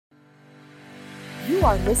You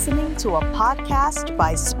are listening to a podcast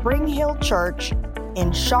by Spring Hill Church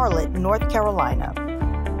in Charlotte, North Carolina.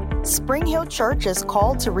 Spring Hill Church is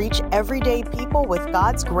called to reach everyday people with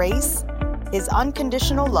God's grace, His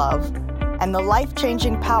unconditional love, and the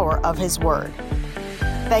life-changing power of His Word.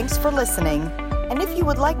 Thanks for listening, and if you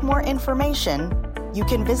would like more information, you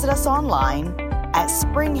can visit us online at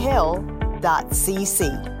springhill.cc.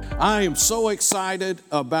 I am so excited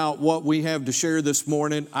about what we have to share this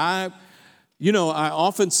morning. I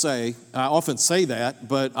often say that,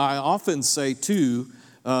 but I often say too,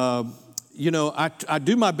 I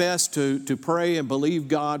do my best to pray and believe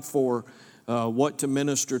God for what to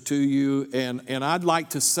minister to you. And I'd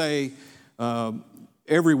like to say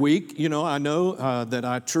every week, I know that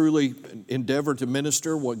I truly endeavor to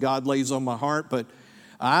minister what God lays on my heart, but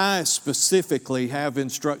I specifically have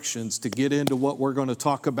instructions to get into what we're going to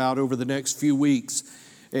talk about over the next few weeks.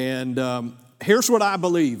 And here's what I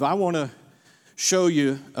believe. I want to show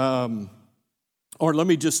you, or let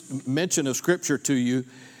me just mention a scripture to you,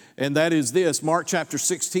 and that is this, Mark chapter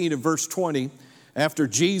 16 and verse 20. After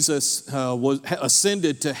Jesus was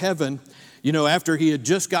ascended to heaven, after he had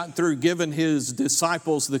just gotten through giving his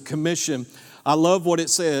disciples the commission, I love what it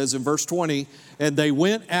says in verse 20, and they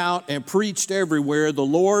went out and preached everywhere, the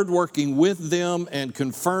Lord working with them and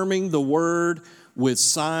confirming the word with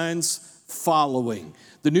signs following.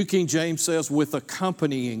 The New King James says with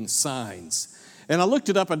accompanying signs. And I looked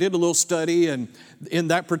it up, I did a little study, and in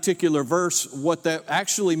that particular verse, what that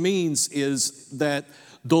actually means is that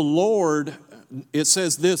the Lord, it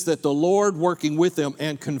says this, that the Lord working with them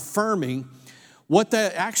and confirming. What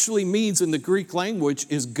that actually means in the Greek language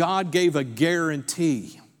is God gave a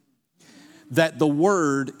guarantee that the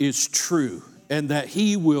word is true and that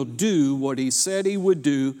he will do what he said he would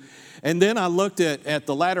do. And then I looked at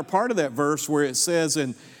the latter part of that verse where it says,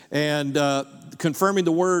 and confirming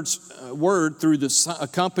the word through the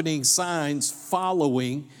accompanying signs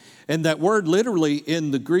following. And that word literally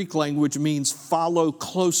in the Greek language means follow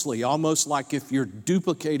closely, almost like if you're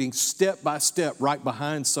duplicating step by step right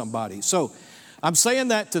behind somebody. So I'm saying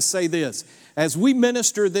that to say this. As we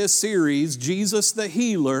minister this series, Jesus the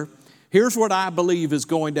Healer, here's what I believe is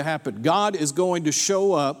going to happen. God is going to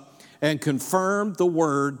show up and confirm the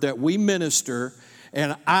word that we minister.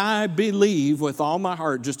 And I believe with all my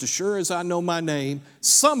heart, just as sure as I know my name,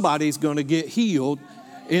 somebody's going to get healed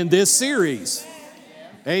in this series.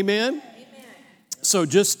 Amen? So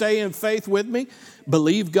just stay in faith with me,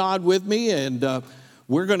 believe God with me, and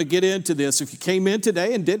we're going to get into this. If you came in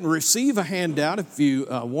today and didn't receive a handout, if you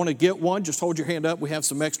want to get one, just hold your hand up. We have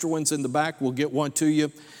some extra ones in the back. We'll get one to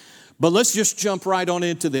you. But let's just jump right on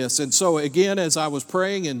into this. And so again, as I was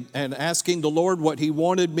praying and asking the Lord what he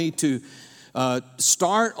wanted me to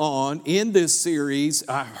start on in this series,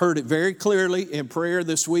 I heard it very clearly in prayer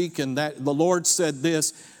this week, and that the Lord said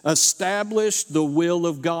this, establish the will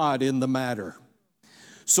of God in the matter.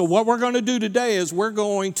 So what we're going to do today is we're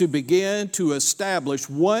going to begin to establish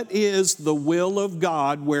what is the will of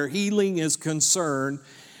God where healing is concerned,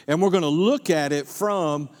 and we're going to look at it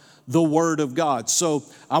from the Word of God. So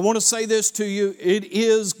I want to say this to you, it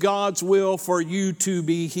is God's will for you to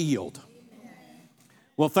be healed.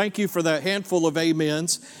 Well, thank you for that handful of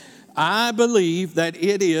amens. I believe that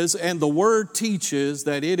it is, and the Word teaches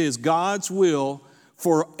that it is God's will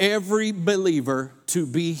for every believer to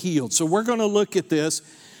be healed. So we're going to look at this.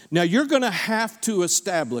 Now, you're going to have to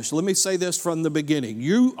establish, let me say this from the beginning.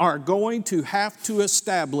 You are going to have to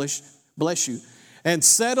establish, bless you, and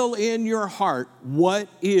settle in your heart what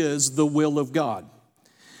is the will of God.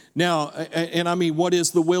 Now, and I mean, what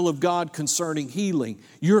is the will of God concerning healing?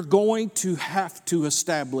 You're going to have to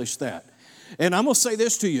establish that. And I'm going to say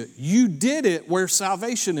this to you. You did it where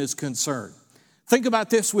salvation is concerned. Think about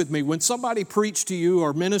this with me. When somebody preached to you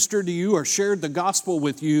or ministered to you or shared the gospel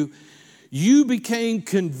with you, you became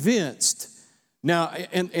convinced. Now,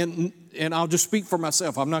 and I'll just speak for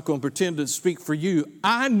myself. I'm not going to pretend to speak for you.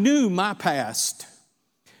 I knew my past.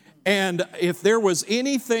 And if there was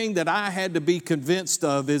anything that I had to be convinced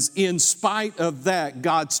of is in spite of that,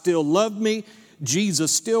 God still loved me.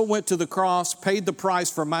 Jesus still went to the cross, paid the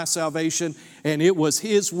price for my salvation, and it was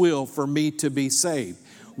His will for me to be saved.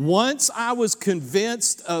 Once I was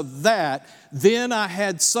convinced of that, then I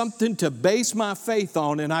had something to base my faith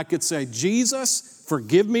on, and I could say, Jesus,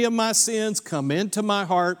 forgive me of my sins, come into my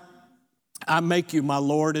heart, I make you my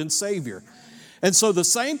Lord and Savior. And so the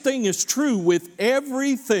same thing is true with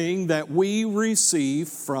everything that we receive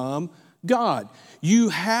from God. You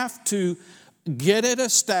have to get it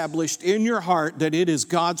established in your heart that it is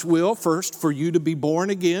God's will first for you to be born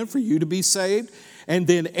again, for you to be saved. and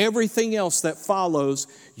then everything else that follows,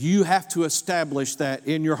 you have to establish that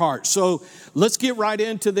in your heart. So let's get right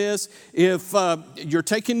into this. If you're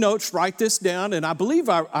taking notes, write this down. And I believe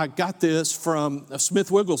I got this from Smith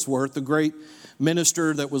Wigglesworth, the great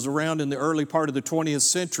minister that was around in the early part of the 20th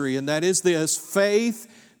century. And that is this: faith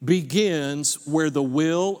begins where the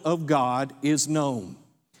will of God is known.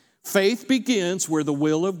 Faith begins where the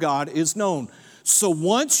will of God is known. So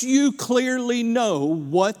once you clearly know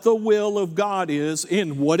what the will of God is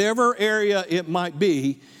in whatever area it might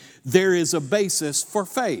be, there is a basis for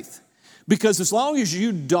faith. Because as long as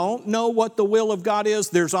you don't know what the will of God is,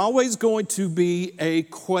 there's always going to be a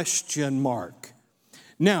question mark.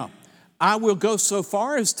 Now, I will go so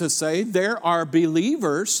far as to say there are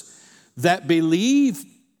believers that believe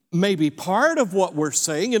maybe part of what we're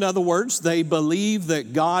saying. In other words, they believe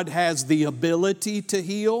that God has the ability to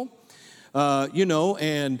heal,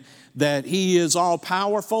 and that He is all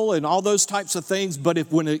powerful and all those types of things. But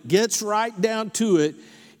when it gets right down to it,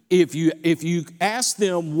 if you ask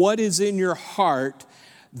them what is in your heart,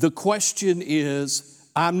 the question is,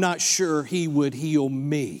 I'm not sure He would heal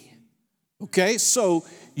me. Okay, so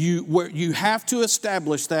you have to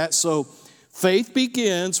establish that. So faith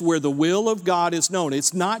begins where the will of God is known.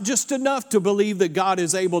 It's not just enough to believe that God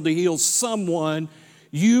is able to heal someone.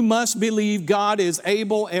 You must believe God is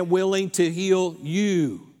able and willing to heal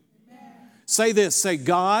you. Amen. Say this, say,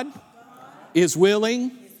 God is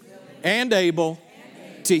willing and able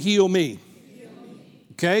to heal me.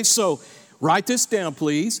 Okay, so write this down,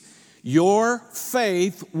 please. Your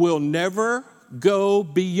faith will never go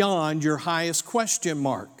beyond your highest question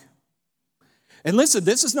mark. And listen,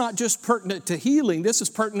 this is not just pertinent to healing. This is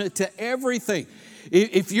pertinent to everything.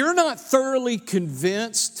 If you're not thoroughly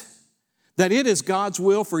convinced that it is God's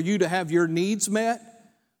will for you to have your needs met,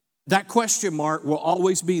 that question mark will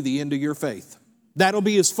always be the end of your faith. That'll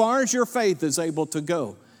be as far as your faith is able to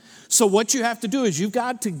go. So what you have to do is you've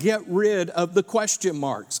got to get rid of the question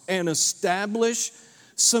marks and establish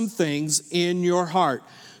some things in your heart.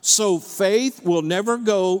 So faith will never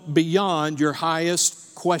go beyond your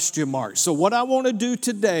highest question mark. So what I want to do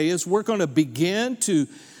today is we're going to begin to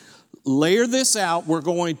layer this out. We're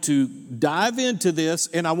going to dive into this,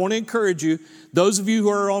 and I want to encourage you, those of you who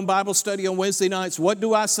are on Bible study on Wednesday nights, what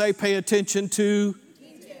do I say? Pay attention to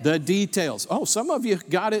the details. Oh, some of you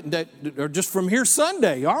got it that are just from here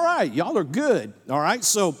Sunday. All right, y'all are good. All right,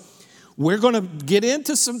 so we're going to get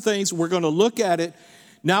into some things. We're going to look at it.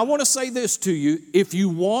 Now, I want to say this to you. If you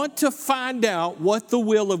want to find out what the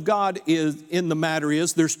will of God is in the matter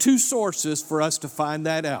is, there's two sources for us to find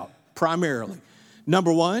that out, primarily.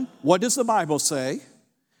 Number one, what does the Bible say?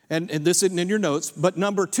 And this isn't in your notes. But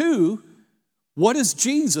number two, what does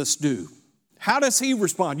Jesus do? How does He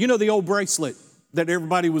respond? You know the old bracelet that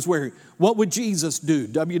everybody was wearing. What would Jesus do?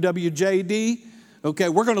 WWJD? Okay,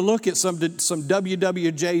 we're going to look at some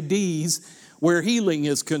WWJDs where healing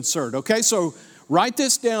is concerned. Okay, so write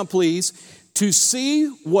this down, please. To see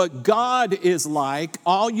what God is like,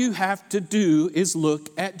 all you have to do is look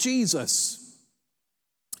at Jesus.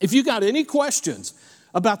 If you got any questions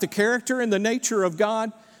about the character and the nature of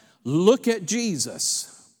God, look at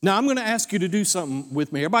Jesus. Now, I'm going to ask you to do something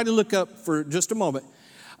with me. Everybody look up for just a moment.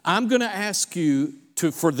 I'm going to ask you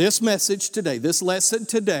to, for this message today, this lesson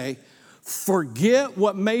today, forget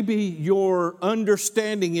what maybe your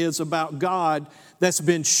understanding is about God that's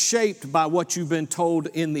been shaped by what you've been told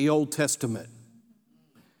in the Old Testament.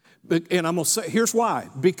 And I'm going to say, here's why.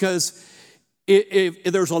 Because if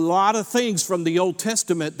there's a lot of things from the Old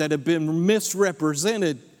Testament that have been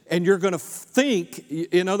misrepresented, and you're going to think,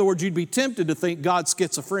 in other words, you'd be tempted to think God's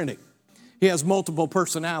schizophrenic. He has multiple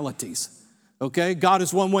personalities. Okay? God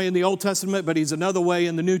is one way in the Old Testament, but He's another way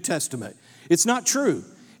in the New Testament. It's not true.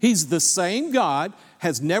 He's the same God,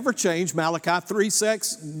 has never changed. Malachi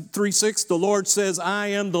 3:6, the Lord says, I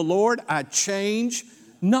am the Lord, I change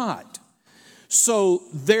not. So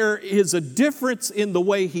there is a difference in the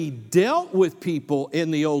way He dealt with people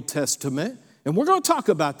in the Old Testament. And we're going to talk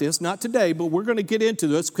about this, not today, but we're going to get into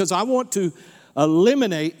this because I want to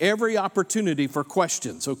eliminate every opportunity for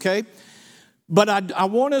questions, okay? But I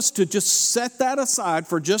want us to just set that aside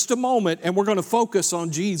for just a moment, and we're going to focus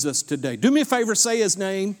on Jesus today. Do me a favor, say His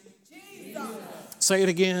name. Jesus. Say it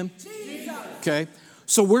again. Jesus. Okay.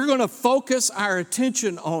 So we're going to focus our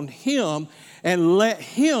attention on Him and let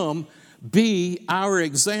Him be our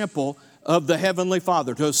example of the Heavenly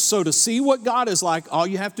Father. So to see what God is like, all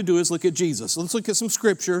you have to do is look at Jesus. Let's look at some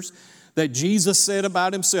scriptures that Jesus said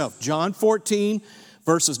about Himself. John 14,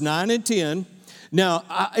 verses 9 and 10. Now,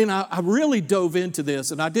 I really dove into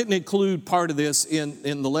this, and I didn't include part of this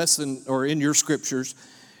in the lesson or in your scriptures,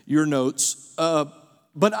 your notes.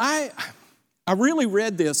 But I really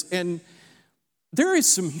read this, and there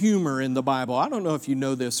is some humor in the Bible. I don't know if you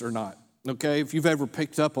know this or not, okay, if you've ever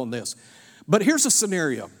picked up on this. But here's a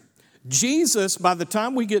scenario. Jesus, by the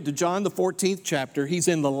time we get to John the 14th chapter, he's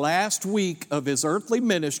in the last week of his earthly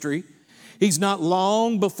ministry. He's not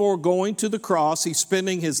long before going to the cross. He's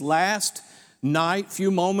spending his last night,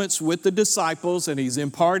 few moments with the disciples, and he's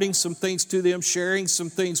imparting some things to them, sharing some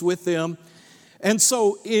things with them. And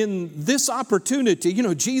so in this opportunity,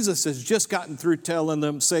 Jesus has just gotten through telling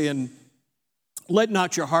them, saying, let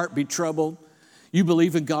not your heart be troubled. You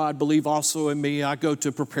believe in God, believe also in me. I go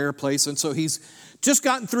to prepare a place. And so he's just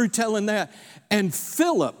gotten through telling that. And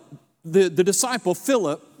Philip, the disciple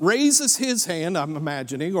Philip, raises his hand, I'm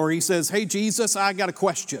imagining, or he says, hey, Jesus, I got a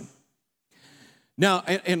question. Now,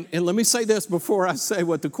 and let me say this before I say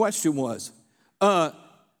what the question was.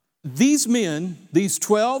 These men, these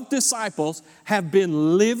 12 disciples, have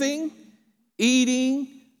been living, eating,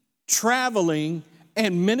 traveling,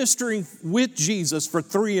 and ministering with Jesus for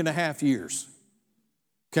 3.5 years.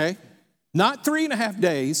 Okay? Not 3.5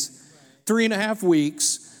 days, 3.5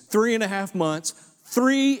 weeks, 3.5 months,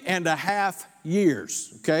 3.5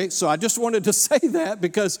 years. Okay? So I just wanted to say that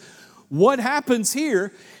because what happens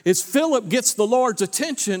here is Philip gets the Lord's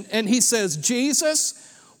attention and he says,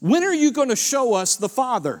 Jesus, when are you going to show us the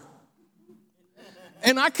Father?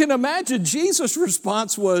 And I can imagine Jesus'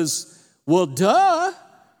 response was, well, duh.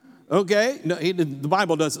 Okay, no, the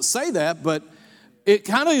Bible doesn't say that, but it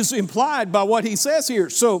kind of is implied by what he says here.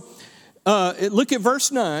 So look at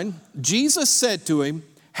verse 9. Jesus said to him,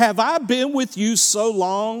 have I been with you so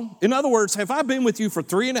long? In other words, have I been with you for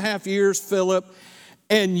 3.5 years, Philip,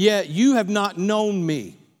 and yet you have not known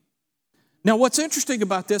me? Now, what's interesting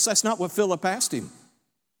about this, that's not what Philip asked him.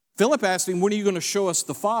 Philip asked him, when are you going to show us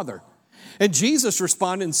the Father? And Jesus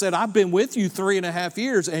responded and said, I've been with you 3.5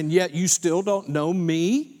 years, and yet you still don't know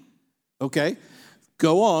me? Okay,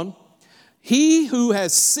 go on. He who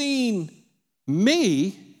has seen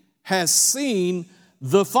me has seen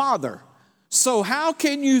the Father. So how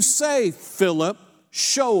can you say, Philip,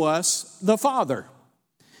 show us the Father?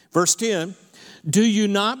 Verse 10, do you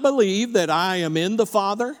not believe that I am in the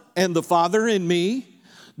Father and the Father in me?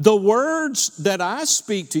 The words that I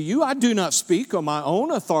speak to you, I do not speak on my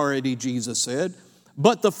own authority, Jesus said,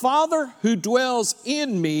 but the Father who dwells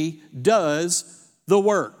in me does the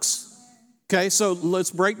works. Okay, so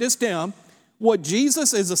let's break this down. What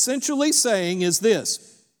Jesus is essentially saying is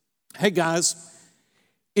this. Hey guys,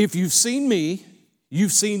 if you've seen me,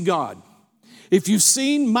 you've seen God. If you've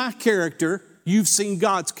seen my character, you've seen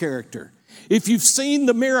God's character. If you've seen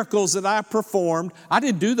the miracles that I performed, I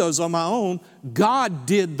didn't do those on my own. God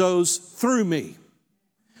did those through me.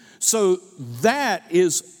 So that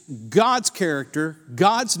is God's character,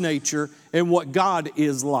 God's nature, and what God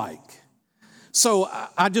is like. So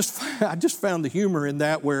I just found the humor in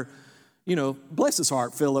that where, bless his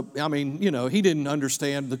heart, Philip. I mean, he didn't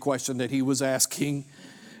understand the question that he was asking.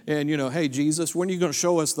 And, hey, Jesus, when are you going to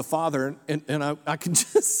show us the Father? And I can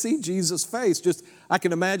just see Jesus' face. I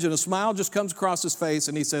can imagine a smile just comes across his face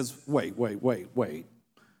and he says, wait,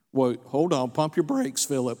 hold on, pump your brakes,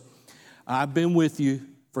 Philip. I've been with you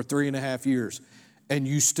for 3.5 years and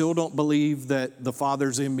you still don't believe that the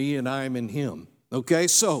Father's in me and I am in him. Okay,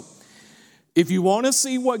 so if you want to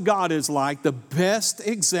see what God is like, the best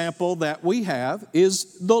example that we have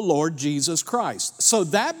is the Lord Jesus Christ. So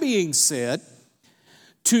that being said,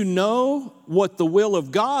 to know what the will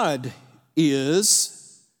of God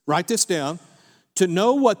is, write this down, to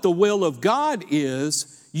know what the will of God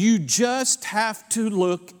is, you just have to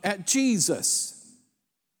look at Jesus.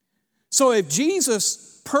 So if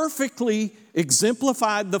Jesus perfectly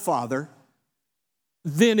exemplified the Father,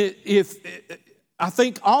 then I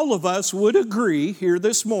think all of us would agree here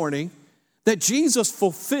this morning that Jesus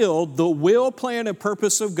fulfilled the will, plan, and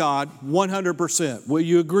purpose of God 100%. Will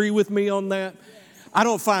you agree with me on that? I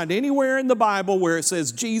don't find anywhere in the Bible where it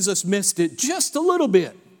says Jesus missed it just a little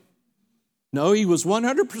bit. No, he was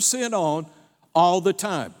 100% on all the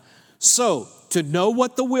time. So, to know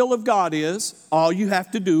what the will of God is, all you have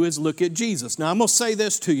to do is look at Jesus. Now, I'm going to say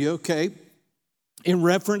this to you, okay, in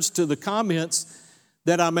reference to the comments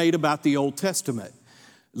that I made about the Old Testament.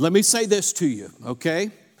 Let me say this to you,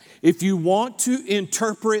 okay? If you want to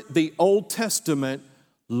interpret the Old Testament,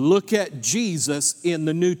 look at Jesus in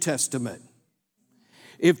the New Testament.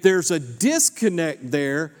 If there's a disconnect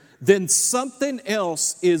there, then something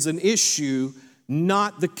else is an issue,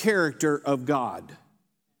 not the character of God.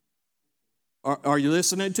 Are you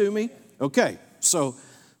listening to me? Okay, so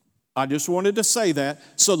I just wanted to say that.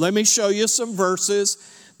 So let me show you some verses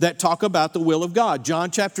that talk about the will of God.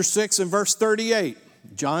 John chapter 6 and verse 38.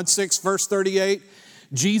 John 6 verse 38.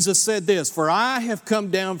 Jesus said this, "For I have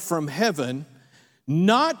come down from heaven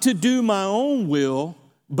not to do my own will,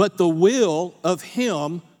 but the will of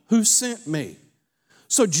him who sent me."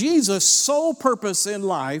 So Jesus' sole purpose in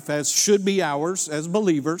life, as should be ours as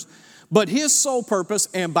believers, but his sole purpose,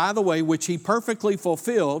 and by the way, which he perfectly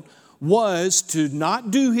fulfilled, was to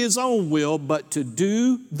not do his own will, but to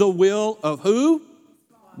do the will of who?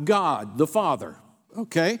 God, the Father.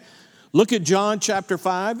 Okay? Look at John chapter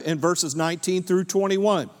 5 and verses 19 through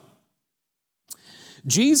 21.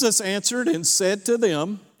 Jesus answered and said to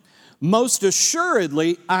them, "Most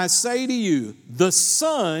assuredly, I say to you, the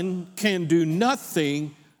Son can do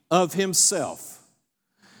nothing of himself."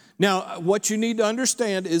 Now, what you need to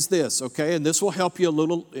understand is this, okay, and this will help you a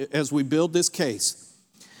little as we build this case.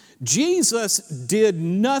 Jesus did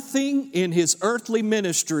nothing in his earthly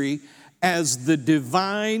ministry as the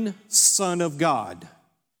divine Son of God.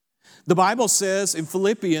 The Bible says in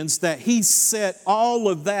Philippians that he set all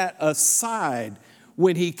of that aside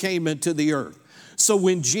when he came into the earth. So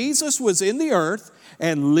when Jesus was in the earth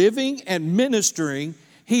and living and ministering,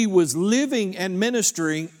 he was living and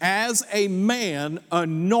ministering as a man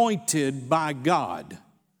anointed by God.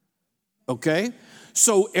 Okay?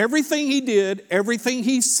 So everything he did, everything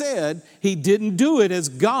he said, he didn't do it as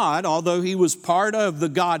God, although he was part of the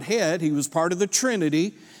Godhead, he was part of the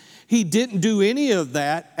Trinity. He didn't do any of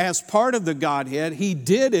that as part of the Godhead. He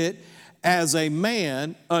did it as a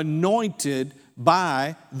man anointed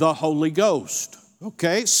by the Holy Ghost.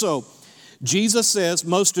 Okay, so Jesus says,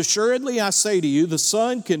 "Most assuredly I say to you, the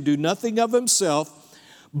Son can do nothing of himself,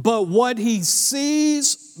 but what he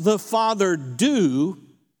sees the Father do,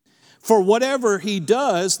 for whatever he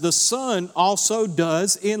does, the Son also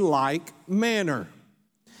does in like manner.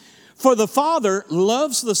 For the Father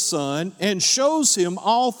loves the Son and shows him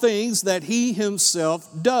all things that he himself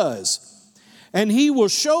does. And he will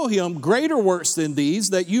show him greater works than these,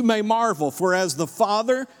 that you may marvel. For as the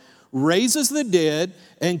Father raises the dead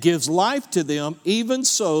and gives life to them, even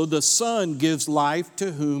so the Son gives life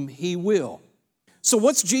to whom he will." So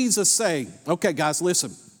what's Jesus saying? Okay, guys,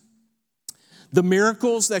 listen. The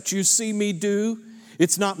miracles that you see me do,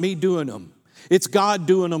 it's not me doing them. It's God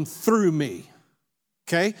doing them through me.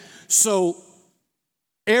 Okay? So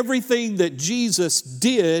everything that Jesus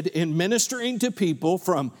did in ministering to people,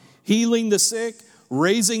 from healing the sick,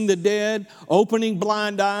 raising the dead, opening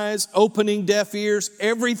blind eyes, opening deaf ears,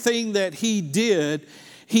 everything that he did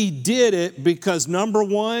it because, number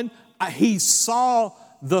one, he saw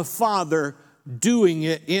the Father doing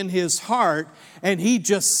it in his heart, and he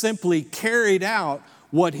just simply carried out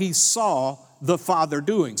what he saw the Father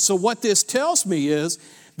doing. So what this tells me is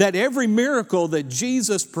that every miracle that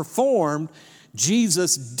Jesus performed,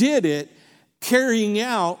 Jesus did it carrying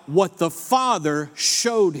out what the Father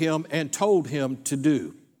showed him and told him to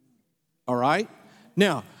do. All right?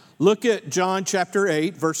 Now, look at John chapter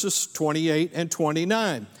 8, verses 28 and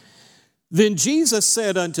 29. "Then Jesus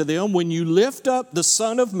said unto them, When you lift up the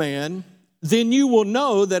Son of Man, then you will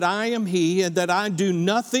know that I am he, and that I do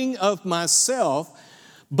nothing of myself,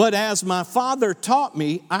 but as my Father taught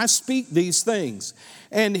me, I speak these things.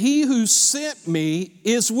 And he who sent me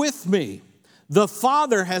is with me. The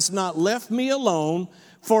Father has not left me alone,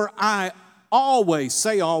 for I always,"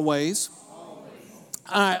 say always,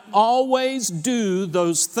 "I always do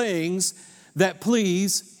those things that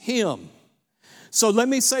please him." So let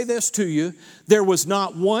me say this to you. There was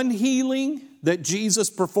not one healing that Jesus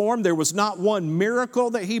performed. There was not one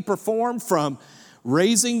miracle that he performed, from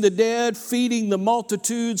raising the dead, feeding the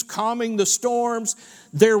multitudes, calming the storms.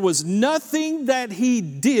 There was nothing that he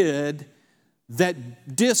did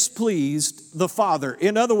that displeased the Father.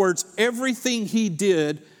 In other words, everything he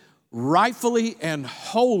did rightfully and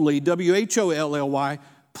wholly, W-H-O-L-L-Y,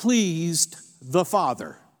 pleased the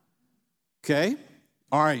Father. Okay?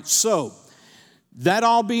 All right, so that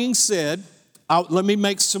all being said, let me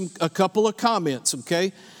make a couple of comments,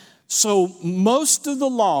 okay? So most of the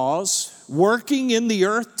laws working in the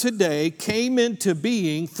earth today came into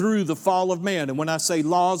being through the fall of man. And when I say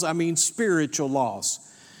laws, I mean spiritual laws.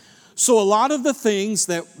 So a lot of the things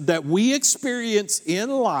that we experience in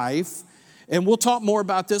life, and we'll talk more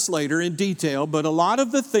about this later in detail, but a lot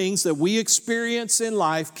of the things that we experience in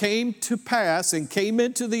life came to pass and came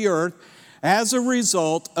into the earth as a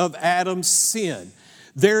result of Adam's sin.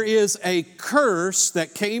 There is a curse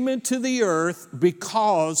that came into the earth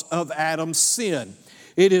because of Adam's sin.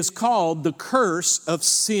 It is called the curse of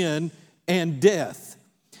sin and death.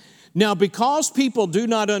 Now, because people do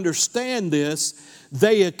not understand this,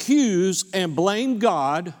 they accuse and blame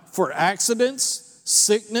God for accidents,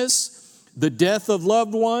 sickness, the death of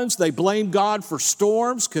loved ones. They blame God for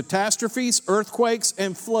storms, catastrophes, earthquakes,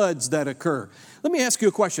 and floods that occur. Let me ask you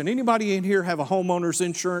a question. Anybody in here have a homeowner's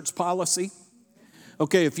insurance policy?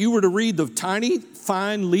 Okay, if you were to read the tiny,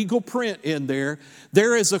 fine legal print in there,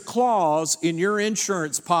 there is a clause in your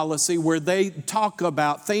insurance policy where they talk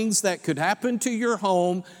about things that could happen to your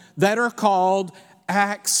home that are called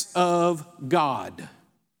acts of God.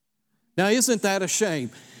 Now, isn't that a shame?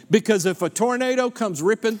 Because if a tornado comes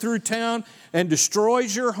ripping through town and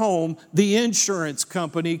destroys your home, the insurance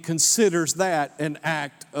company considers that an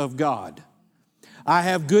act of God. I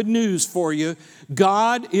have good news for you.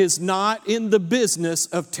 God is not in the business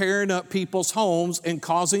of tearing up people's homes and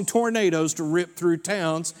causing tornadoes to rip through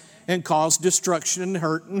towns and cause destruction and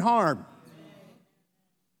hurt and harm.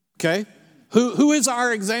 Okay? Who is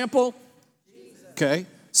our example? Okay.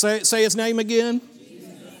 Say his name again.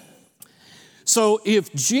 So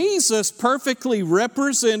if Jesus perfectly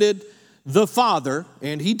represented the Father,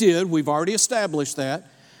 and he did, we've already established that,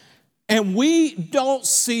 and we don't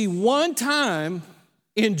see one time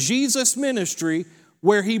in Jesus' ministry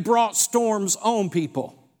where he brought storms on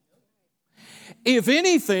people. If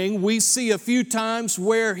anything, we see a few times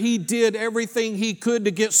where he did everything he could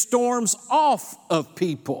to get storms off of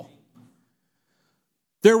people.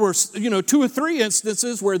 There were, 2 or 3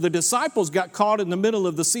 instances where the disciples got caught in the middle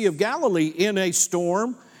of the Sea of Galilee in a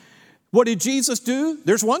storm. What did Jesus do?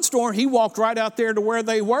 There's one storm, he walked right out there to where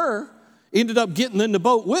they were, ended up getting in the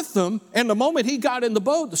boat with them, and the moment he got in the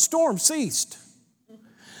boat, the storm ceased.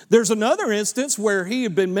 There's another instance where he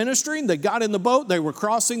had been ministering, they got in the boat, they were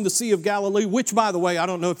crossing the Sea of Galilee, which, by the way, I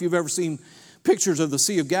don't know if you've ever seen pictures of the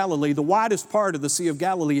Sea of Galilee. The widest part of the Sea of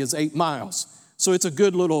Galilee is 8 miles, so it's a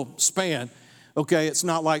good little span. Okay, it's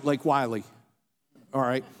not like Lake Wylie, all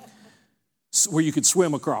right, where you could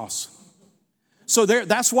swim across. So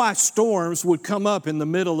that's why storms would come up in the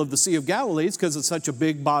middle of the Sea of Galilee, because it's such a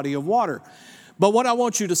big body of water. But what I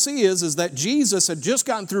want you to see is that Jesus had just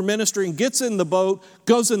gotten through ministering, gets in the boat,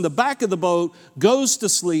 goes in the back of the boat, goes to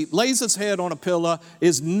sleep, lays his head on a pillow,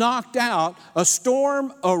 is knocked out, a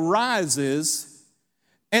storm arises,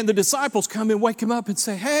 and the disciples come and wake him up and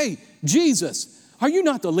say, "Hey, Jesus, are you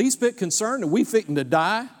not the least bit concerned that we fitting to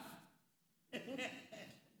die?"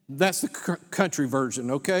 That's the country version,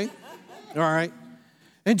 okay? All right.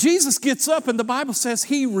 And Jesus gets up, and the Bible says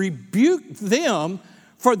he rebuked them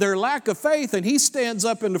for their lack of faith, and he stands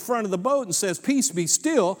up in the front of the boat and says, "Peace, be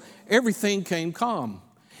still." Everything came calm.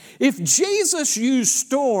 If Jesus used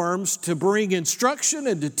storms to bring instruction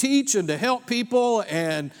and to teach and to help people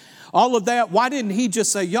and all of that, why didn't he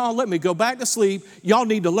just say, "Y'all, let me go back to sleep. Y'all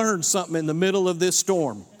need to learn something in the middle of this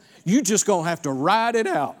storm. You just gonna have to ride it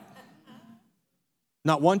out."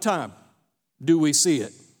 Not one time do we see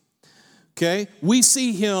it. Okay? We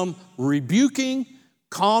see him rebuking,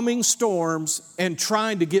 calming storms, and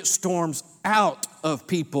trying to get storms out of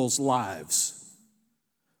people's lives.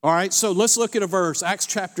 All right, so let's look at a verse, Acts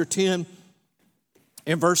chapter 10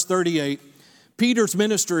 and verse 38. Peter's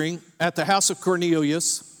ministering at the house of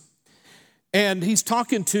Cornelius, and he's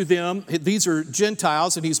talking to them. These are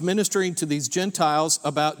Gentiles, and he's ministering to these Gentiles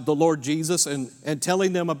about the Lord Jesus and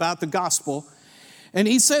telling them about the gospel. And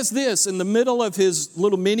he says this in the middle of his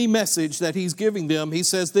little mini message that he's giving them. He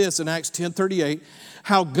says this in Acts 10:38,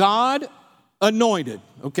 how God anointed.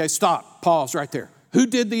 Okay, stop, pause right there. Who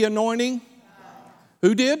did the anointing? God.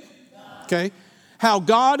 Who did? God. Okay. How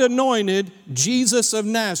God anointed Jesus of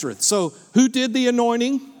Nazareth. So who did the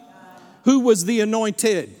anointing? God. Who was the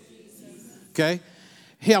anointed? Jesus. Okay.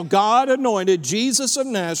 How God anointed Jesus of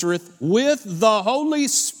Nazareth with the Holy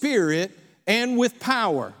Spirit and with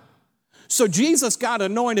power. So Jesus got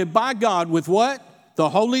anointed by God with what? The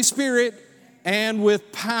Holy Spirit and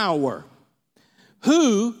with power.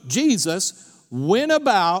 Who, Jesus, went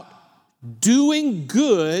about doing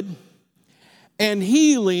good and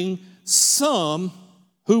healing some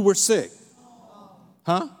who were sick.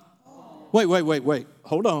 Huh? Wait.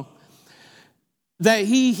 Hold on. That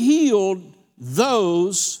he healed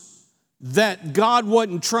those that God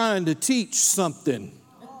wasn't trying to teach something.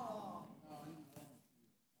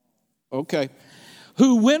 Okay.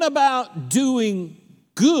 Who went about doing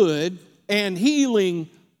good and healing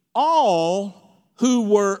all who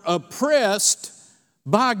were oppressed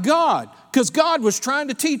by God. Because God was trying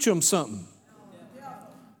to teach them something.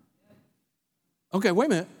 Okay, wait a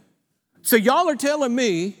minute. So y'all are telling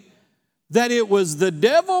me that it was the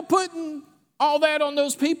devil putting all that on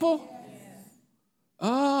those people?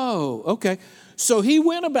 Oh, okay. So he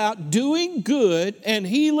went about doing good and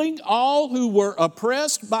healing all who were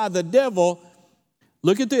oppressed by the devil.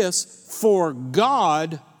 Look at this. For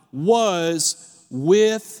God was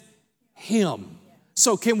with him.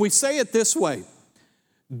 So can we say it this way?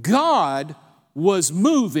 God was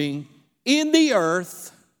moving in the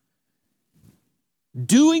earth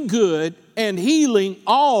doing good and healing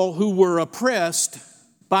all who were oppressed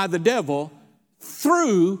by the devil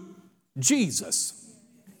through Jesus.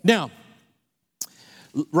 Now,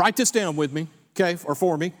 write this down with me, okay, or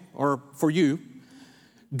for me, or for you.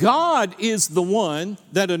 God is the one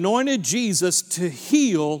that anointed Jesus to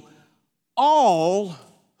heal all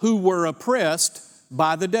who were oppressed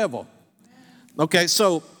by the devil. Okay,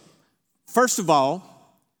 so first of all,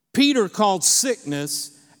 Peter called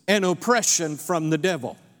sickness an oppression from the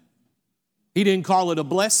devil. He didn't call it a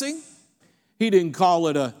blessing. He didn't call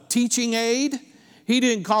it a teaching aid. He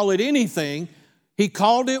didn't call it anything. He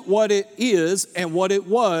called it what it is and what it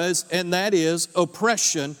was, and that is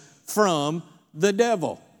oppression from the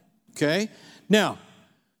devil. Okay? Now,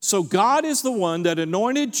 so God is the one that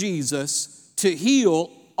anointed Jesus to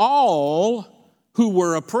heal all who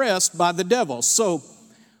were oppressed by the devil. So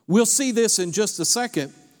we'll see this in just a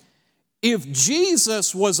second. If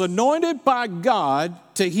Jesus was anointed by God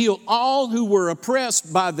to heal all who were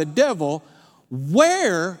oppressed by the devil,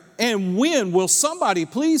 where and when, will somebody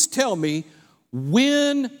please tell me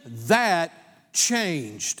when that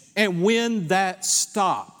changed and when that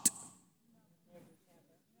stopped?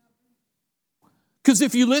 Because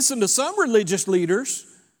if you listen to some religious leaders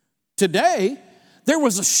today, there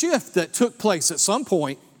was a shift that took place at some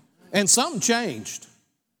point and something changed.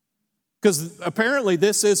 Because apparently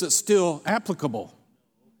this isn't still applicable,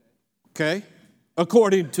 okay,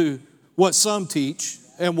 according to what some teach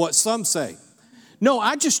and what some say. No,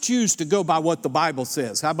 I just choose to go by what the Bible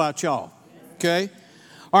says. How about y'all? Okay?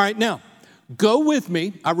 All right, now, go with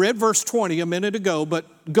me. I read verse 20 a minute ago, but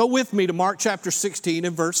go with me to Mark chapter 16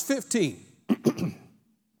 and verse 15.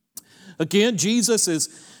 Again, Jesus is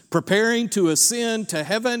preparing to ascend to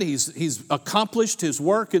heaven. He's accomplished his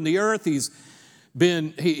work in the earth.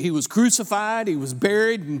 He was crucified, he was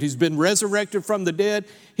buried, and he's been resurrected from the dead.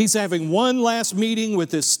 He's having one last meeting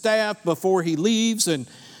with his staff before he leaves, and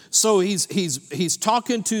so he's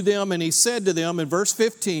talking to them, and he said to them in verse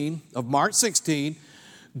 15 of Mark 16,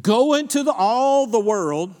 "Go into all the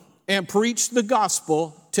world and preach the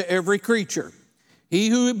gospel to every creature. He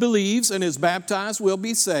who believes and is baptized will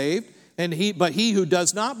be saved, but he who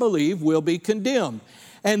does not believe will be condemned.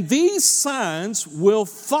 And these signs will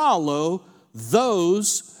follow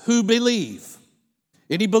those who believe."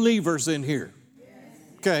 Any believers in here?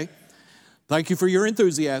 Okay. Thank you for your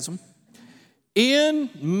enthusiasm. "In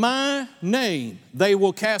my name they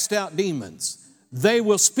will cast out demons. They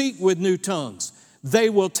will speak with new tongues. They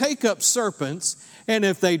will take up serpents, and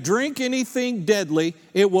if they drink anything deadly,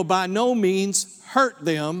 it will by no means hurt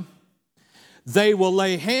them. They will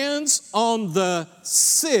lay hands on the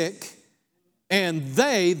sick, and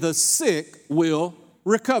the sick, will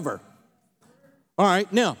recover." All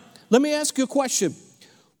right, now, let me ask you a question.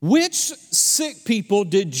 Which sick people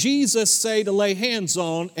did Jesus say to lay hands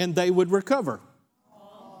on and they would recover?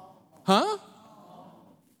 Huh?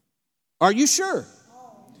 Are you sure?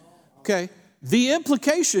 Okay. The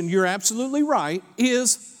implication, you're absolutely right,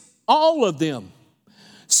 is all of them.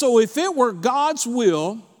 So if it were God's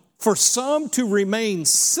will for some to remain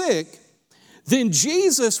sick, then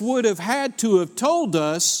Jesus would have had to have told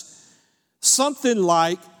us something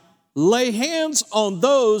like, "Lay hands on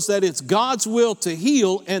those that it's God's will to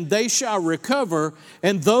heal, and they shall recover.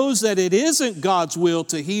 And those that it isn't God's will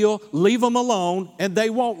to heal, leave them alone, and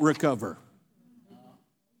they won't recover."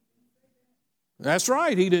 That's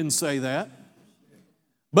right, he didn't say that.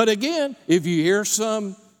 But again, if you hear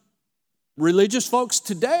some religious folks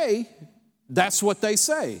today, that's what they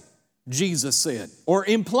say Jesus said, or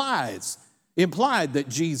implied that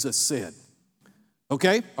Jesus said.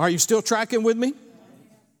 Okay, are you still tracking with me?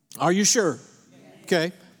 Are you sure?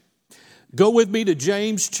 Okay. Go with me to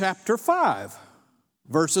James chapter 5,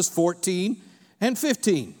 verses 14 and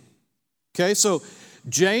 15. Okay, so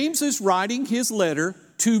James is writing his letter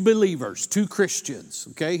to believers, to Christians.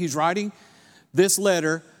 Okay, he's writing this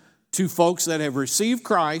letter to folks that have received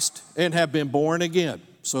Christ and have been born again.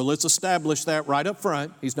 So let's establish that right up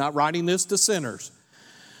front. He's not writing this to sinners.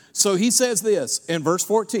 So he says this in verse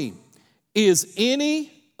 14, "Is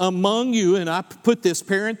any among you," and I put this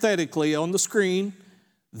parenthetically on the screen,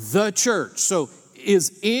 "the church." So,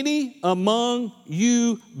 is any among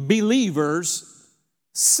you believers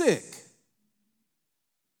sick?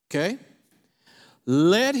 Okay.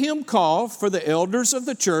 "Let him call for the elders of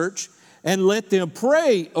the church and let them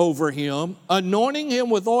pray over him, anointing him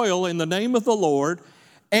with oil in the name of the Lord.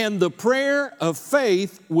 And the prayer of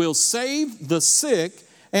faith will save the sick,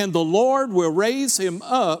 and the Lord will raise him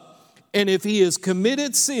up. And if he has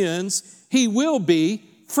committed sins, he will be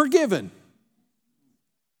forgiven."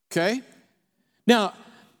 Okay? Now,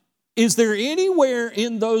 Is there anywhere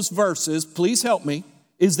in those verses, please help me,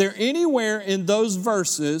 is there anywhere in those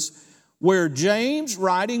verses where James,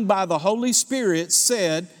 writing by the Holy Spirit,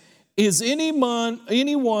 said, is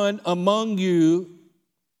anyone among you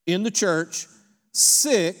in the church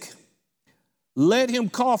sick? Let him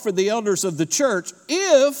call for the elders of the church.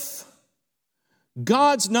 If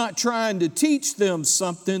God's not trying to teach them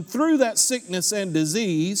something through that sickness and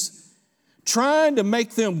disease, trying to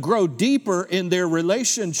make them grow deeper in their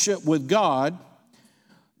relationship with God,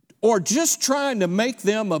 or just trying to make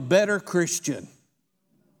them a better Christian,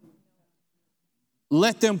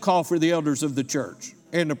 let them call for the elders of the church,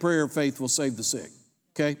 and the prayer of faith will save the sick.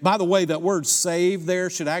 Okay? By the way, that word save there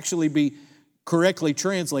should actually be correctly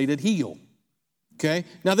translated heal. Okay?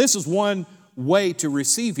 Now, this is one way to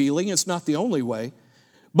receive healing. It's not the only way.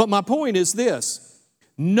 But my point is this.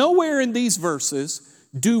 Nowhere in these verses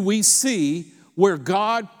do we see where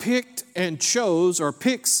God picked and chose, or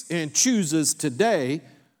picks and chooses today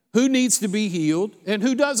who needs to be healed and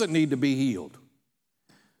who doesn't need to be healed.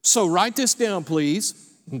 So write this down,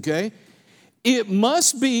 please. Okay? It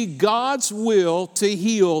must be God's will to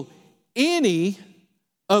heal any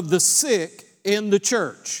of the sick in the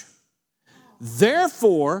church.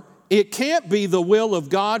 Therefore, it can't be the will of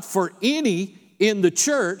God for any in the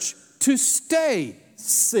church to stay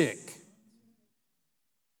sick.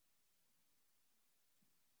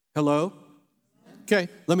 Hello? Okay,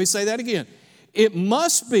 let me say that again. It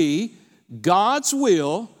must be God's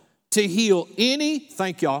will to heal any,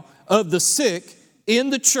 thank y'all, of the sick in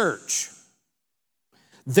the church.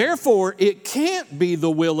 Therefore, it can't be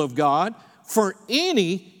the will of God for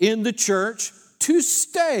any in the church to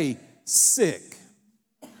stay sick.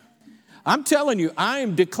 I'm telling you, I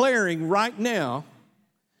am declaring right now,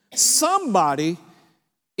 somebody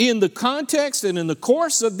in the context and in the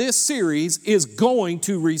course of this series is going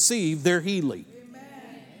to receive their healing.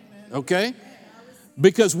 Okay?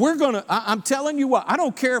 Because I'm telling you what, I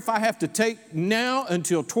don't care if I have to take now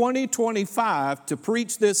until 2025 to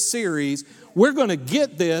preach this series. We're going to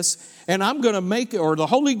get this, and I'm going to make it, or the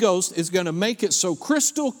Holy Ghost is going to make it so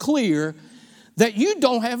crystal clear that you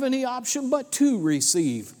don't have any option but to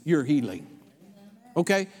receive your healing.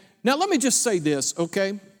 Okay? Now, let me just say this,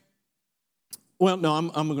 okay? Well, no,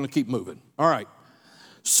 I'm going to keep moving. All right.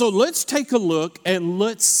 So let's take a look and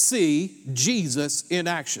let's see Jesus in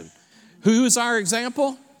action. Who is our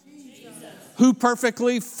example? Jesus. Who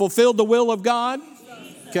perfectly fulfilled the will of God?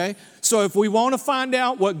 Jesus. Okay. So if we want to find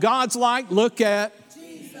out what God's like, look at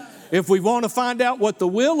Jesus. If we want to find out what the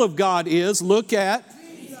will of God is, look at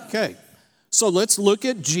Jesus. Okay. So let's look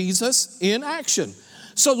at Jesus in action.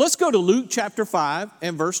 So let's go to Luke chapter 5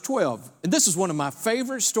 and verse 12. And this is one of my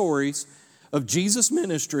favorite stories of Jesus'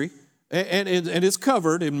 ministry. And it's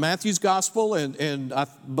covered in Matthew's gospel, and I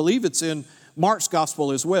believe it's in Mark's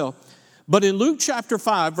gospel as well. But in Luke chapter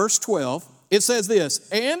 5, verse 12, it says this,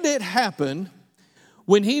 and it happened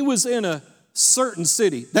when he was in a certain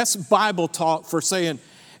city. That's Bible talk for saying,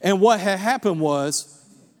 and what had happened was,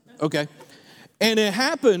 okay, and it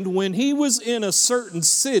happened when he was in a certain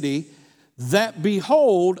city that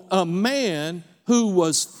behold, a man who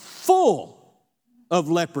was full of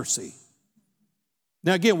leprosy.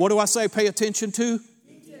 Now again, what do I say pay attention to?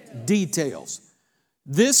 Details.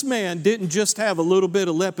 This man didn't just have a little bit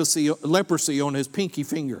of leprosy on his pinky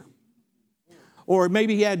finger. Or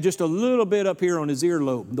maybe he had just a little bit up here on his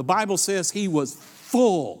earlobe. The Bible says he was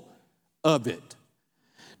full of it.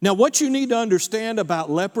 Now what you need to understand about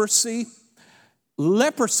leprosy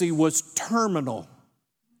was terminal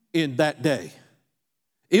in that day.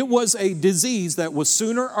 It was a disease that was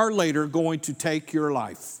sooner or later going to take your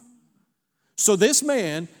life. So this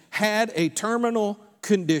man had a terminal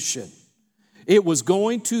condition. It was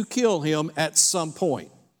going to kill him at some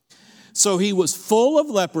point. So he was full of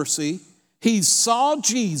leprosy. He saw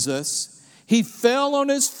Jesus. He fell on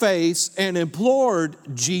his face and implored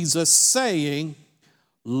Jesus, saying,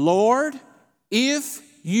 Lord, if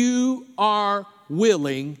you are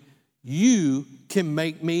willing, you can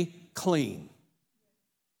make me clean.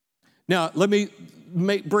 Now, let me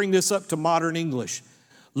bring this up to modern English.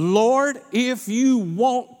 Lord, if you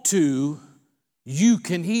want to, you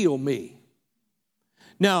can heal me.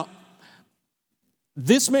 Now,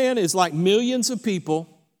 this man is like millions of people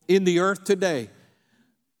in the earth today.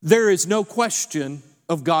 There is no question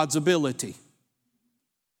of God's ability.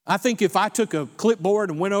 I think if I took a clipboard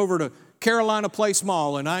and went over to Carolina Place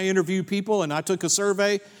Mall and I interviewed people and I took a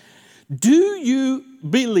survey, do you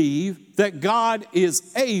believe that God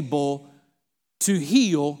is able to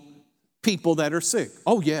heal people that are sick?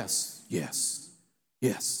 Oh, yes, yes,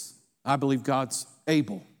 yes. I believe God's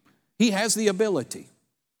able. He has the ability,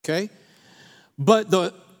 okay? But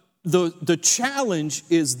the challenge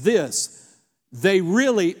is this. They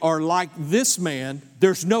really are like this man.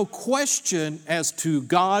 There's no question as to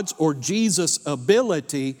God's or Jesus'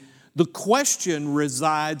 ability. The question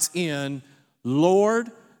resides in, Lord,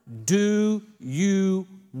 do you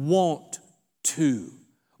want to?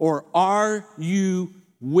 Or are you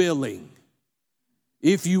willing?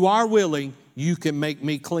 If you are willing, you can make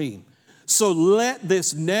me clean. So let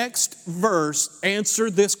this next verse answer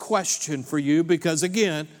this question for you, because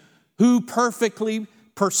again, who perfectly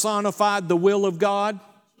personified the will of God?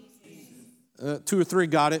 Two or three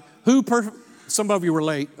got it. Some of you were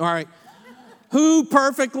late. All right. Who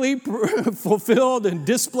perfectly fulfilled and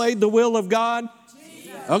displayed the will of God?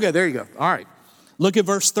 Jesus. Okay, there you go. All right. Look at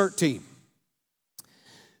verse 13.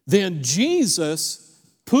 Then Jesus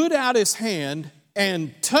put out his hand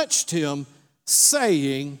and touched him,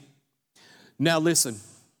 saying, now listen,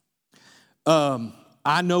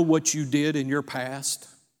 I know what you did in your past.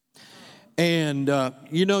 And,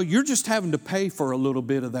 you're just having to pay for a little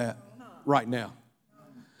bit of that right now.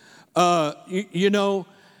 I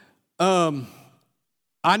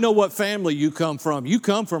know what family you come from. You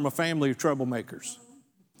come from a family of troublemakers.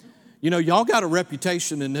 Y'all got a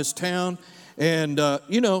reputation in this town. And,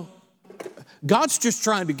 God's just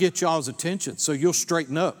trying to get y'all's attention so you'll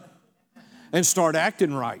straighten up and start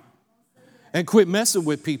acting right and quit messing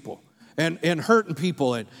with people and hurting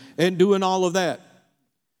people and doing all of that.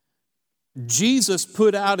 Jesus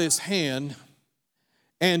put out his hand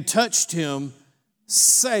and touched him,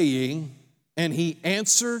 saying, and he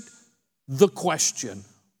answered the question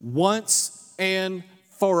once and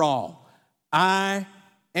for all, I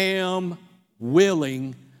am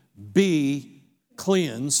willing, be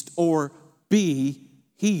cleansed or be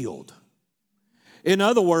healed. In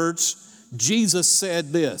other words, Jesus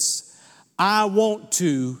said this, I want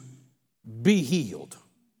to be healed.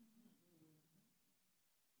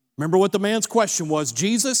 Remember what the man's question was,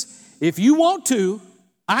 Jesus, if you want to,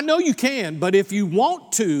 I know you can, but if you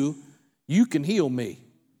want to, you can heal me.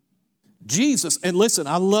 Jesus, and listen,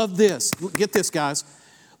 I love this. Get this, guys.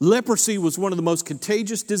 Leprosy was one of the most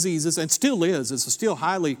contagious diseases, and still is. It's a still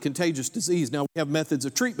highly contagious disease. Now, we have methods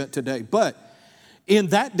of treatment today, but in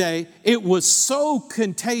that day, it was so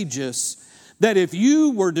contagious that if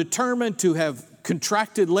you were determined to have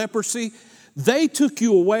contracted leprosy, they took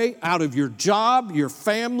you away out of your job, your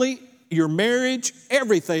family, your marriage,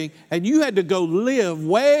 everything, and you had to go live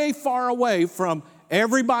way far away from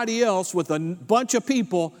everybody else with a bunch of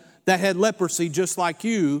people that had leprosy just like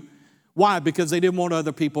you. Why? Because they didn't want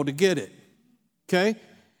other people to get it. Okay?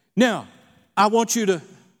 Now, I want you to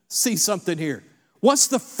see something here. What's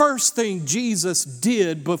the first thing Jesus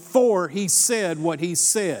did before he said what he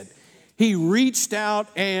said? He reached out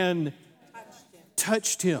and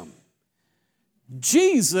touched him.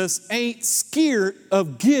 Jesus ain't scared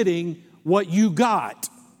of getting what you got.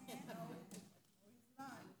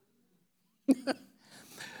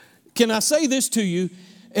 Can I say this to you?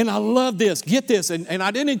 And I love this. Get this. And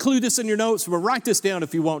I didn't include this in your notes, but write this down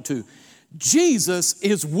if you want to. Jesus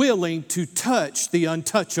is willing to touch the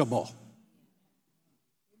untouchable.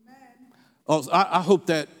 Oh, I hope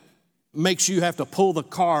that makes you have to pull the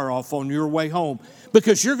car off on your way home,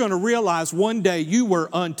 because you're going to realize one day you were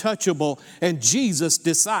untouchable and Jesus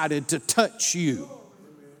decided to touch you.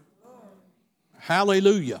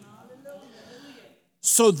 Hallelujah.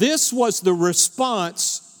 So this was the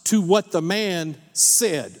response to what the man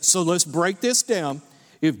said. So let's break this down.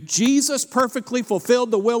 If Jesus perfectly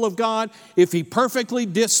fulfilled the will of God, if he perfectly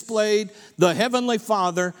displayed the Heavenly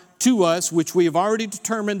Father to us, which we have already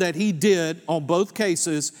determined that he did on both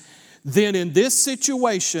cases, then in this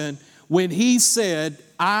situation, when he said,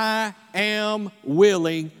 I am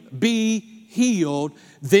willing, be healed,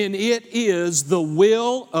 then it is the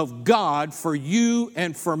will of God for you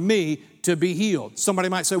and for me to be healed. Somebody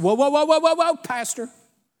might say, whoa, Pastor.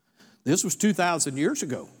 This was 2,000 years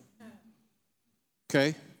ago.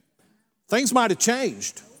 Okay? Things might have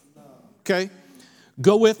changed. Okay?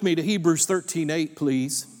 Go with me to Hebrews 13:8,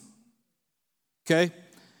 please. Okay?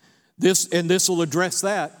 This will address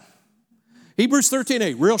that. Hebrews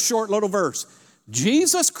 13:8, real short little verse.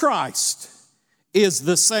 Jesus Christ is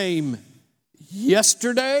the same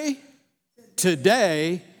yesterday,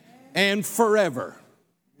 today, and forever.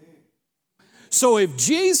 So if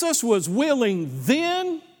Jesus was willing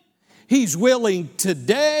then, he's willing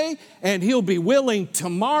today, and he'll be willing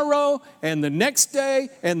tomorrow, and the next day,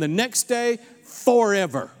 and the next day,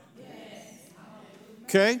 forever.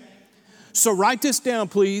 Okay? So write this down,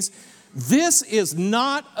 please. This is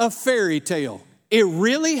not a fairy tale. It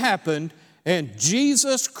really happened, and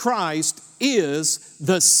Jesus Christ is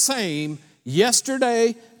the same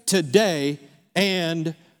yesterday, today,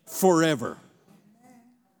 and forever.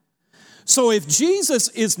 So if Jesus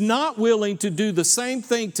is not willing to do the same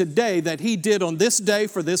thing today that he did on this day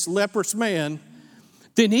for this leprous man,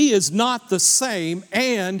 then he is not the same,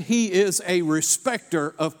 and he is a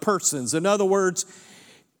respecter of persons. In other words,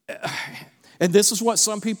 and this is what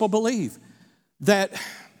some people believe, that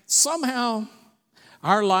somehow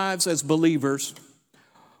our lives as believers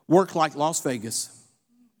work like Las Vegas.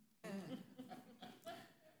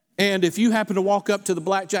 And if you happen to walk up to the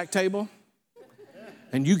blackjack table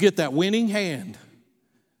and you get that winning hand,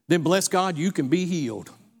 then bless God, you can be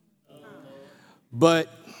healed. But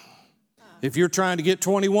if you're trying to get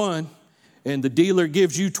 21 and the dealer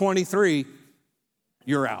gives you 23,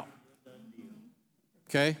 you're out.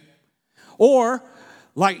 Okay? Or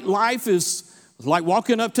like life is like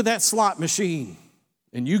walking up to that slot machine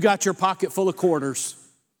and you got your pocket full of quarters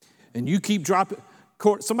and you keep dropping.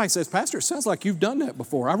 Somebody says, Pastor, it sounds like you've done that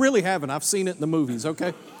before. I really haven't. I've seen it in the movies,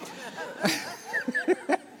 okay?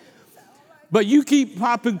 But you keep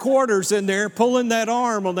popping quarters in there, pulling that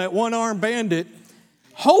arm on that one-armed bandit,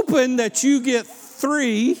 hoping that you get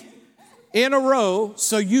 3 in a row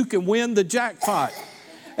so you can win the jackpot.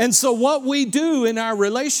 And so what we do in our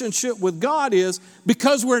relationship with God is,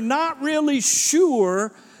 because we're not really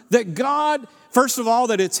sure that God, first of all,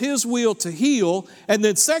 that it's His will to heal, and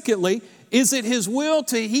then secondly, is it His will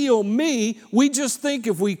to heal me? We just think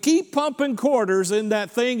if we keep pumping quarters in that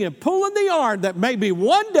thing and pulling the arm, that maybe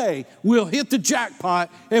one day we'll hit the jackpot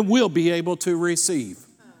and we'll be able to receive.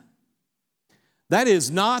 That is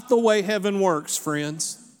not the way heaven works,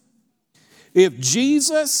 friends. If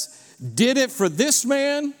Jesus did it for this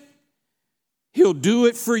man, He'll do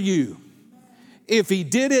it for you. If He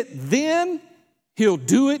did it then, He'll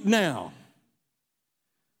do it now.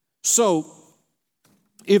 So,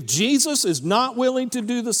 if Jesus is not willing to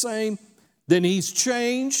do the same, then He's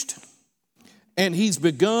changed and He's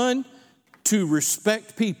begun to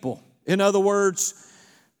respect people. In other words,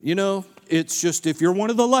 it's just if you're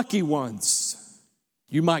one of the lucky ones,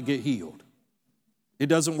 you might get healed. It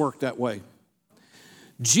doesn't work that way.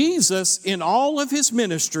 Jesus, in all of His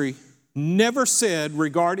ministry, never said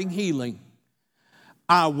regarding healing,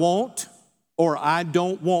 I won't or I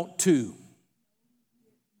don't want to.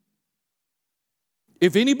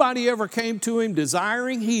 If anybody ever came to Him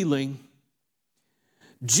desiring healing,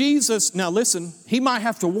 Jesus, now listen, He might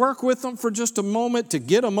have to work with them for just a moment to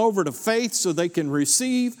get them over to faith so they can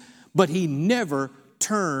receive, but He never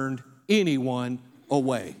turned anyone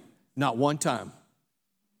away. Not one time.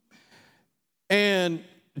 And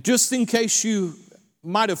just in case you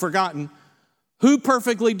might have forgotten, who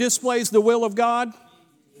perfectly displays the will of God?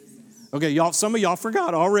 Okay, y'all, some of y'all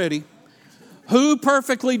forgot already. Who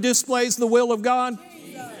perfectly displays the will of God?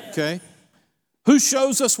 Okay. Who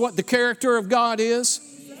shows us what the character of God is?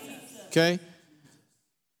 Okay.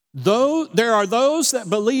 Though there are those that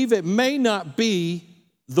believe it may not be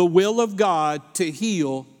the will of God to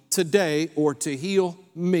heal today or to heal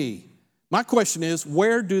me. My question is,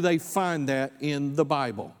 where do they find that in the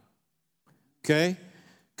Bible? Okay.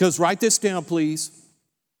 Because write this down, please.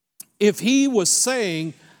 If He was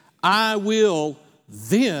saying, I will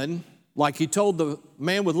then, like He told the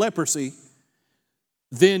man with leprosy,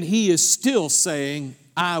 then He is still saying,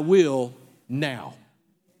 I will now.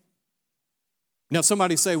 Now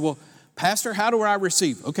somebody say, well, Pastor, how do I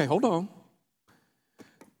receive? Okay, hold on.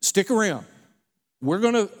 Stick around. I'm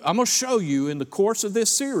going to show you in the course of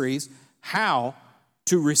this series how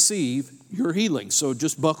to receive your healing. So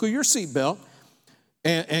just buckle your seatbelt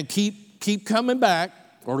and keep coming back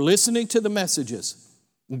or listening to the messages.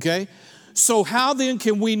 Okay? So how then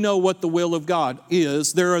can we know what the will of God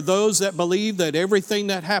is? There are those that believe that everything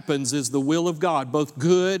that happens is the will of God, both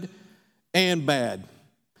good and bad.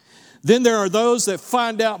 Then there are those that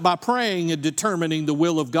find out by praying and determining the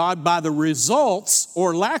will of God by the results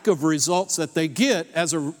or lack of results that they get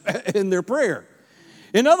in their prayer.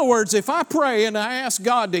 In other words, if I pray and I ask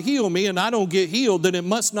God to heal me and I don't get healed, then it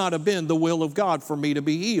must not have been the will of God for me to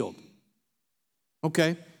be healed.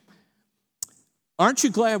 Okay? Aren't you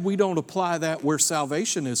glad we don't apply that where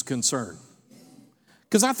salvation is concerned?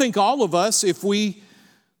 Because I think all of us, if we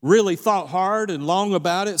really thought hard and long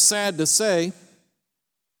about it, sad to say,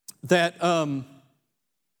 that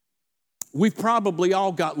we've probably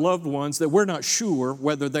all got loved ones that we're not sure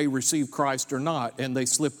whether they received Christ or not, and they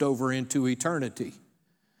slipped over into eternity.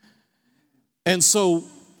 And so,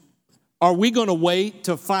 are we going to wait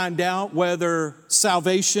to find out whether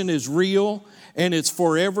salvation is real and it's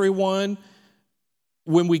for everyone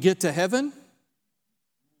when we get to heaven?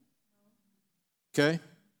 Okay?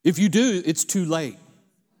 If you do, it's too late.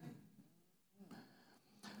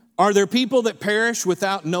 Are there people that perish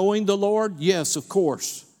without knowing the Lord? Yes, of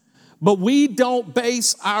course. But we don't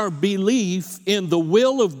base our belief in the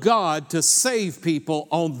will of God to save people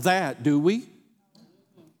on that, do we?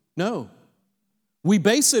 No. We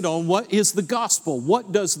base it on what is the gospel.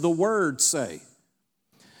 What does the word say?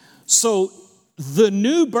 So the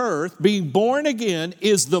new birth, being born again,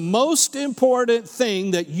 is the most important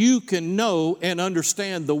thing that you can know and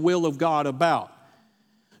understand the will of God about.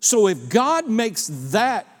 So if God makes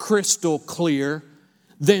that crystal clear,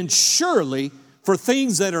 then surely for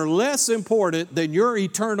things that are less important than your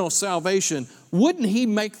eternal salvation, wouldn't He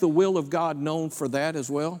make the will of God known for that as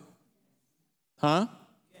well? Huh?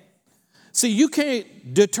 See, you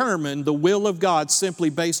can't determine the will of God simply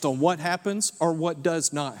based on what happens or what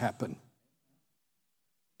does not happen.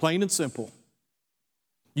 Plain and simple.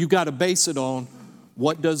 You got to base it on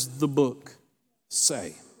what does the book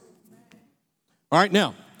say. All right,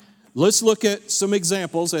 now, let's look at some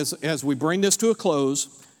examples as we bring this to a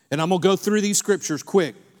close. And I'm going to go through these scriptures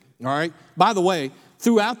quick, all right? By the way,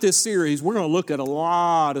 throughout this series, we're going to look at a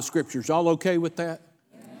lot of scriptures. Y'all okay with that?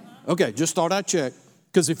 Okay, just thought I'd check.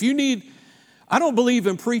 Because if you need, I don't believe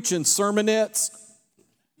in preaching sermonettes.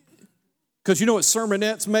 Because you know what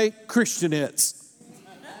sermonettes make? Christianettes.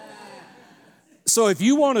 So if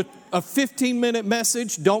you want a 15-minute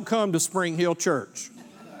message, don't come to Spring Hill Church.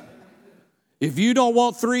 If you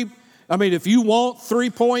want 3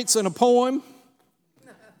 points in a poem,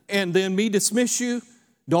 and then me dismiss you,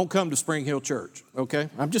 don't come to Spring Hill Church, okay?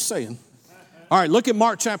 I'm just saying. All right, look at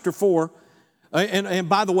Mark chapter 4. And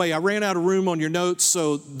by the way, I ran out of room on your notes,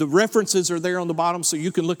 so the references are there on the bottom, so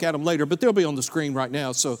you can look at them later, but they'll be on the screen right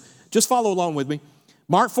now, so just follow along with me.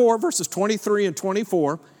 Mark 4, verses 23 and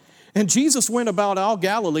 24. And Jesus went about all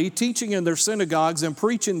Galilee, teaching in their synagogues and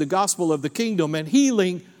preaching the gospel of the kingdom and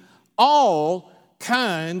healing all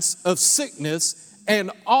kinds of sickness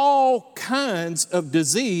and all kinds of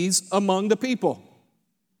disease among the people.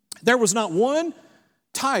 There was not one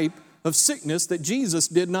type of sickness that Jesus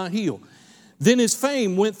did not heal. Then his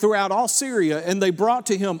fame went throughout all Syria, and they brought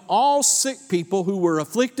to him all sick people who were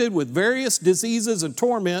afflicted with various diseases and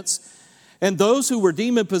torments, and those who were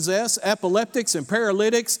demon-possessed, epileptics and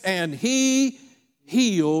paralytics, and he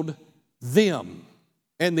healed them.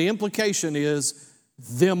 And the implication is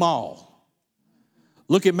them all.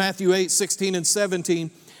 Look at Matthew 8, 16 and 17.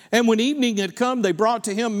 And when evening had come, they brought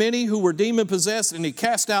to him many who were demon-possessed, and he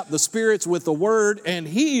cast out the spirits with the word and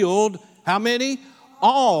healed, how many?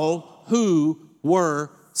 All who were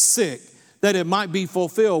sick, that it might be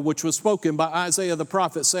fulfilled, which was spoken by Isaiah the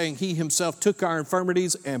prophet, saying, He himself took our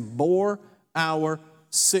infirmities and bore our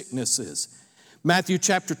sicknesses. Matthew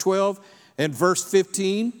chapter 12 and verse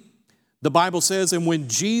 15, the Bible says, and when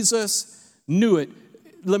Jesus knew it,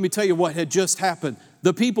 let me tell you what had just happened.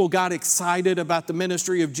 The people got excited about the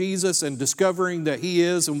ministry of Jesus and discovering that He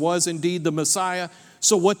is and was indeed the Messiah.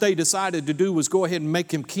 So what they decided to do was go ahead and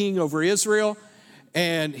make Him king over Israel.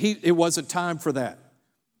 And it wasn't time for that.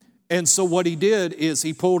 And so what He did is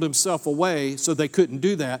He pulled Himself away so they couldn't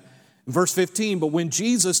do that. Verse 15, but when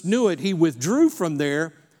Jesus knew it, He withdrew from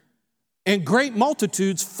there, and great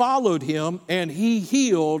multitudes followed Him, and He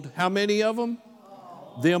healed how many of them?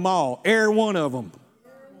 Them all. Every one of them.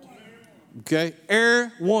 Okay, every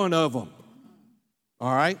one of them.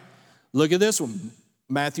 All right, look at this one.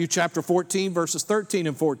 Matthew chapter 14, verses 13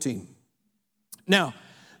 and 14. Now,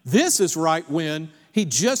 this is right when he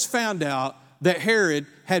just found out that Herod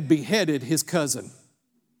had beheaded his cousin,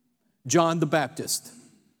 John the Baptist,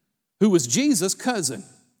 who was Jesus' cousin.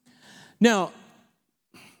 Now,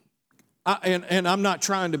 I'm not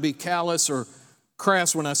trying to be callous or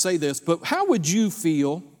crass when I say this, but how would you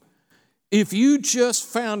feel if you just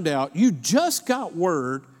found out, you just got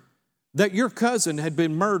word that your cousin had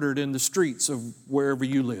been murdered in the streets of wherever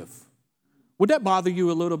you live? Would that bother you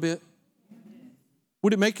a little bit?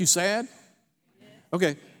 Would it make you sad?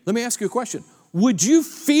 Okay, let me ask you a question. Would you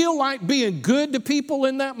feel like being good to people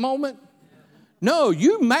in that moment? No,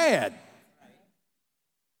 you mad.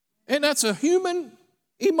 And that's a human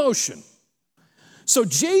emotion. So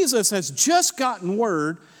Jesus has just gotten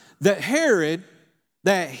word that Herod,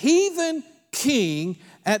 that heathen king,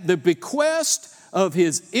 at the bequest of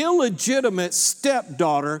his illegitimate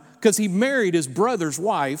stepdaughter, because he married his brother's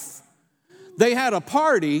wife, they had a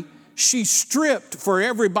party. She stripped for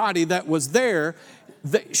everybody that was there.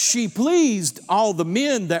 She pleased all the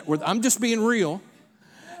men that were, I'm just being real.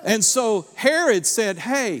 And so Herod said,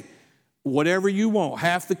 hey, whatever you want,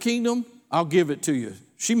 half the kingdom, I'll give it to you.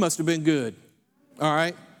 She must have been good. All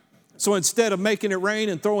right. So instead of making it rain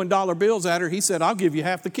and throwing dollar bills at her, he said, I'll give you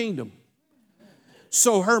half the kingdom.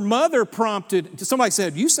 So her mother prompted, somebody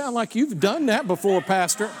said, you sound like you've done that before,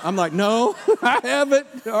 Pastor. I'm like, no, I haven't.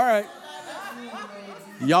 All right.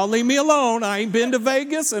 Y'all leave me alone. I ain't been to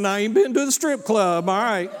Vegas and I ain't been to the strip club. All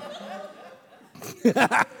right.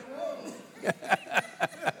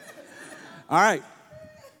 All right.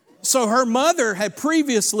 So her mother had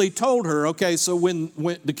previously told her, okay, so when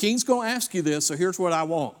the king's going to ask you this, so here's what I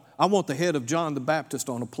want. I want the head of John the Baptist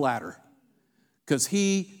on a platter because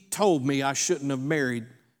he told me I shouldn't have married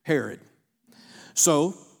Herod.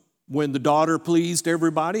 So when the daughter pleased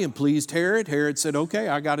everybody and pleased Herod, Herod said, okay,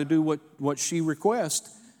 I got to do what she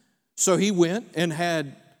requests. So he went and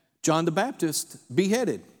had John the Baptist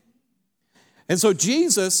beheaded. And so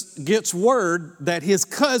Jesus gets word that his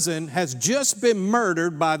cousin has just been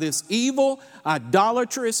murdered by this evil,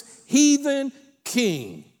 idolatrous, heathen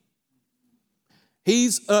king.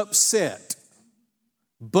 He's upset.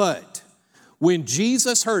 But when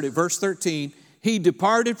Jesus heard it, verse 13, he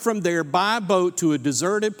departed from there by boat to a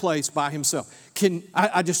deserted place by himself.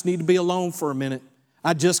 I just need to be alone for a minute.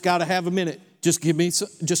 I just got to have a minute. Just give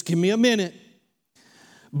me a minute.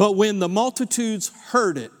 But when the multitudes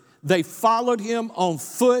heard it, they followed him on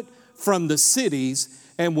foot from the cities.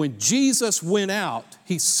 And when Jesus went out,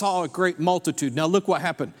 he saw a great multitude. Now look what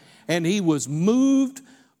happened. And he was moved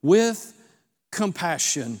with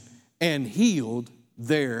compassion and healed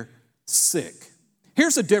their sick.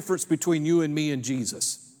 Here's the difference between you and me and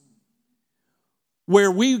Jesus.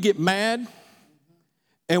 Where we get mad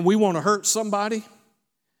and we want to hurt somebody,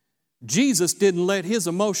 Jesus didn't let his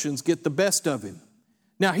emotions get the best of him.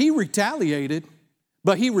 Now, he retaliated,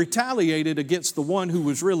 but he retaliated against the one who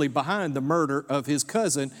was really behind the murder of his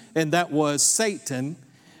cousin, and that was Satan.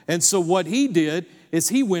 And so what he did is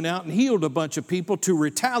he went out and healed a bunch of people to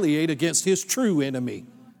retaliate against his true enemy.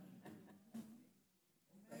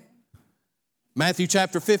 Matthew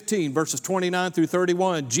chapter 15, verses 29 through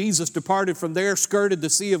 31, Jesus departed from there, skirted the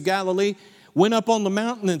Sea of Galilee, went up on the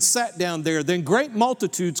mountain and sat down there. Then great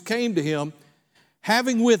multitudes came to him,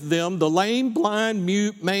 having with them the lame, blind,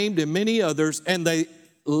 mute, maimed, and many others, and they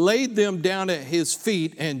laid them down at his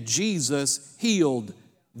feet, and Jesus healed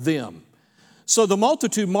them. So the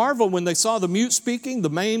multitude marveled when they saw the mute speaking, the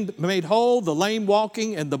maimed made whole, the lame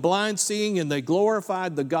walking, and the blind seeing, and they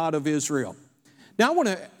glorified the God of Israel. Now I want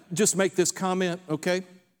to just make this comment, okay?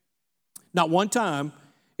 Not one time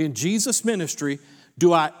in Jesus' ministry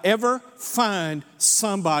do I ever find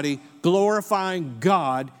somebody glorifying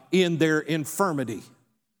God in their infirmity.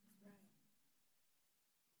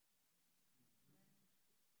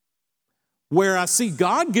 Where I see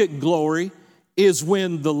God getting glory is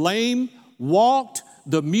when the lame walked,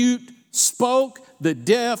 the mute spoke, the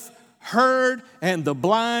deaf heard, and the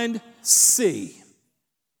blind see.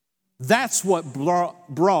 That's what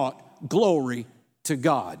brought glory to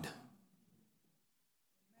God.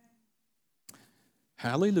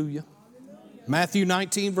 Hallelujah. Matthew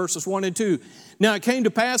 19, verses 1 and 2. Now it came to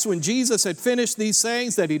pass when Jesus had finished these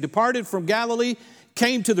sayings that he departed from Galilee,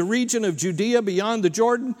 came to the region of Judea beyond the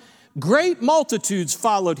Jordan. Great multitudes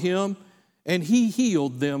followed him, and he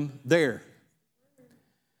healed them there.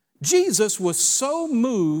 Jesus was so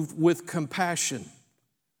moved with compassion.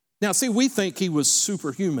 Now, see, we think he was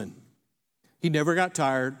superhuman. He never got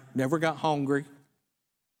tired, never got hungry.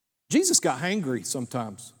 Jesus got hangry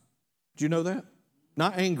sometimes. Did you know that?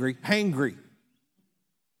 Not angry, hangry.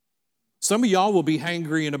 Some of y'all will be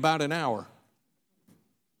hangry in about an hour,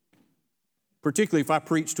 particularly if I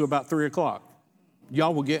preach to about 3 o'clock.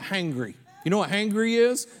 Y'all will get hangry. You know what hangry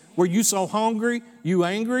is? Were you so hungry, you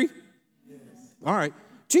angry? Yes. All right.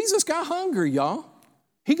 Jesus got hungry, y'all.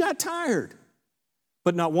 He got tired.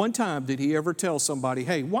 But not one time did he ever tell somebody,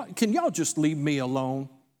 hey, can y'all just leave me alone?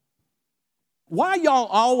 Why y'all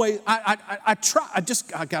always, I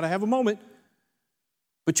got to have a moment.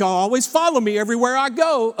 But y'all always follow me everywhere I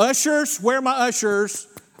go. Ushers, where are my ushers?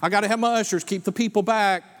 I got to have my ushers, keep the people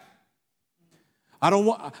back. I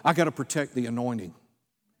got to protect the anointing.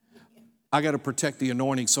 I got to protect the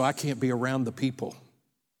anointing so I can't be around the people.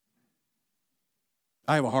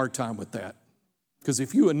 I have a hard time with that. Because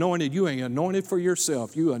if you anointed, you ain't anointed for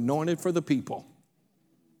yourself. You anointed for the people.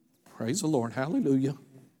 Praise the Lord. Hallelujah.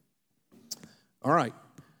 All right.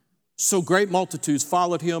 So great multitudes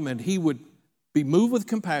followed him, and he would be moved with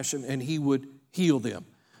compassion, and he would heal them.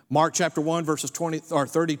 Mark chapter 1, verses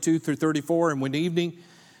 32 through 34. And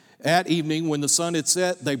at evening, when the sun had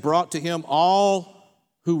set, they brought to him all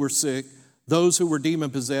who were sick, those who were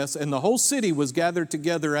demon-possessed, and the whole city was gathered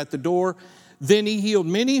together at the door. Then he healed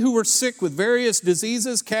many who were sick with various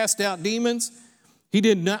diseases, cast out demons. He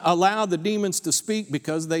did not allow the demons to speak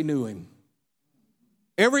because they knew him.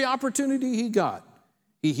 Every opportunity he got,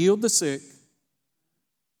 he healed the sick,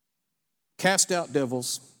 cast out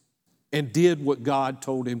devils, and did what God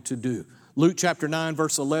told him to do. Luke chapter 9,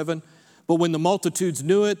 verse 11. But when the multitudes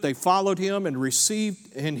knew it, they followed him and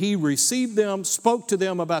he received them, spoke to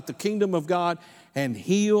them about the kingdom of God, and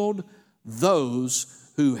healed those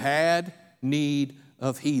who had need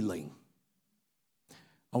of healing.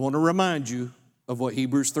 I want to remind you of what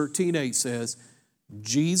Hebrews 13:8 says.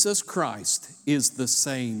 Jesus Christ is the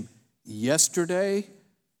same yesterday,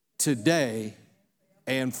 today,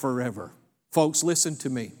 and forever. Folks, listen to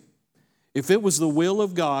me. If it was the will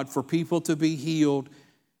of God for people to be healed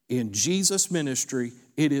in Jesus' ministry,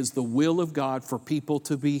 it is the will of God for people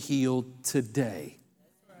to be healed today.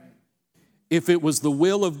 If it was the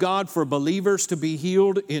will of God for believers to be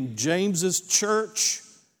healed in James's church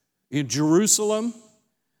in Jerusalem,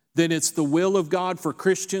 then it's the will of God for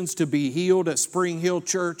Christians to be healed at Spring Hill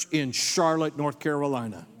Church in Charlotte, North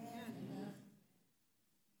Carolina.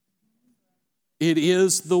 It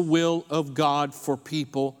is the will of God for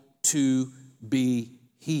people to be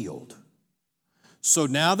healed. So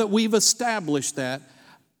now that we've established that,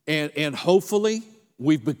 and hopefully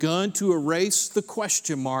we've begun to erase the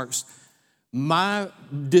question marks, my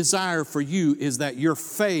desire for you is that your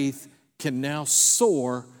faith can now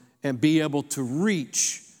soar and be able to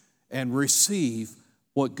reach and receive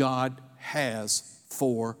what God has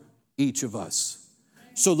for each of us.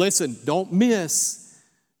 So listen, don't miss.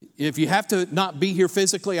 If you have to not be here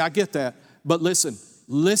physically, I get that. But listen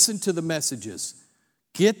to the messages.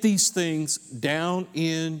 Get these things down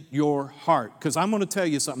in your heart. Because I'm going to tell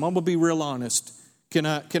you something. I'm going to be real honest. Can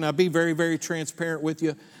I be very, very transparent with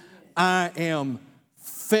you? I am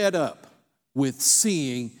fed up with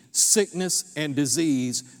seeing sickness and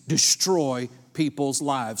disease destroy people's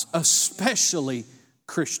lives, especially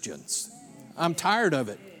Christians. I'm tired of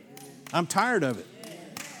it. I'm tired of it.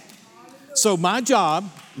 So my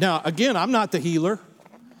job, now again, I'm not the healer,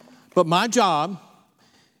 but my job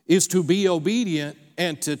is to be obedient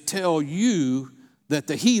and to tell you that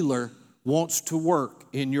the healer wants to work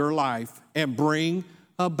in your life and bring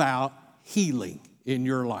about healing in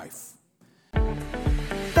your life.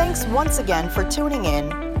 Thanks once again for tuning in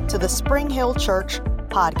to the Spring Hill Church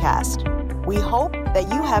podcast. We hope that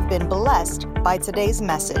you have been blessed by today's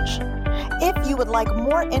message. If you would like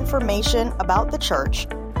more information about the church,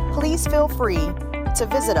 please feel free to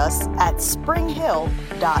visit us at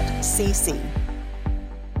springhill.cc.